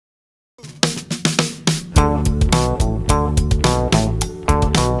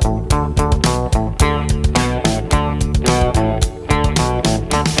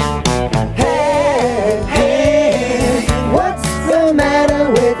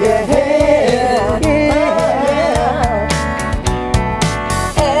Yeah, yeah, yeah.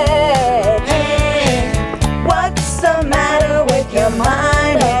 Hey, hey, what's the matter with your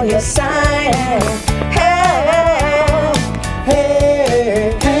mind and your sign? Hey,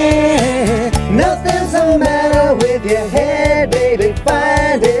 Hey, hey, nothing's the matter with your head, baby.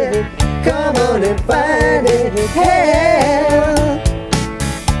 Find it, come on and find it. Hey,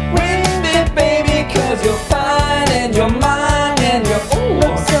 Win it, baby, 'cause you're fine and you're mine and you're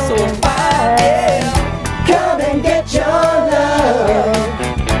ooh, so fine. Yeah. come and get your love.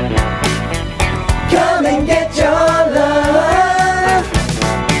 Come and get your love.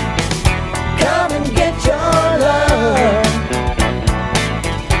 Come and get your love.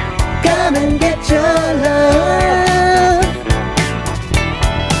 Come and get your love.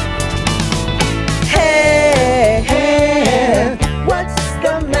 hey, hey, what's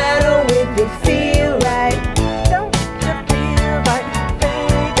the matter with you? Feel right? Don't you feel right,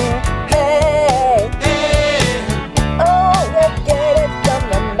 baby? Hey, oh, you get it from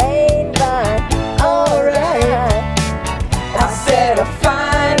the main line. Alright, I said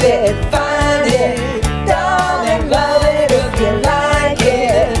find it, darling, love it if you like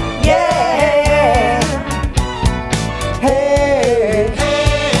it. yeah. Hey,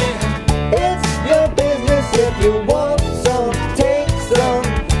 it's your business if you want some, take some,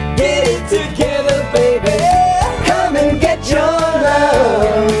 get it together, baby. Come and get your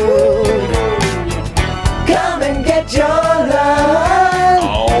love. Come and get your love.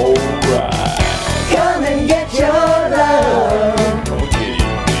 Alright. Come and get your love. Okay,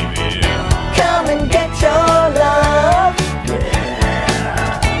 baby. Come and get your love.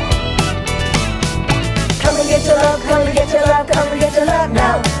 Come and get your love, come and get your love, come and get your love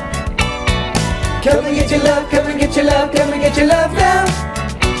now. Come and get your love, come and get your love, come and get your love now.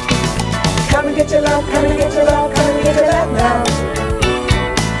 Come and get your love, come and get your love, come and get your love now.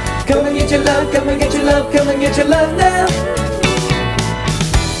 Come and get your love, come and get your love, come and get your love now.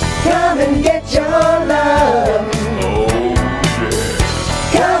 Come and get your love.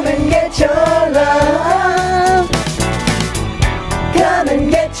 Come and get your love. Come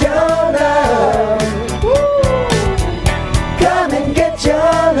and get your love. Come and get your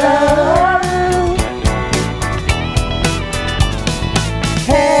love.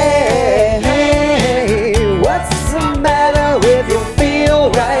 Hey, hey, what's the matter with you?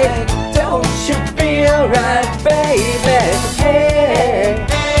 Feel right? Don't you feel right, baby? Hey,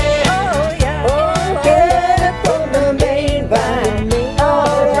 Oh yeah, oh, get it from the main vine.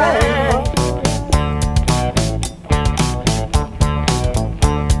 Alright.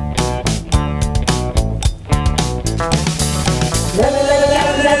 La la la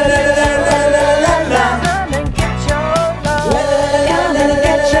la la la la la la la la. come and get your love. La la la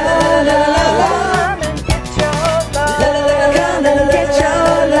la la la la la. Come and get your love. Come and get your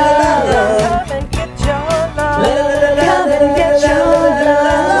love. Come and get your love. Come and get your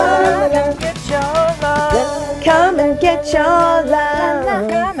love. Come and get your love.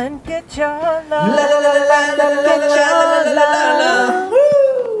 Come and get your love. Come and get your love.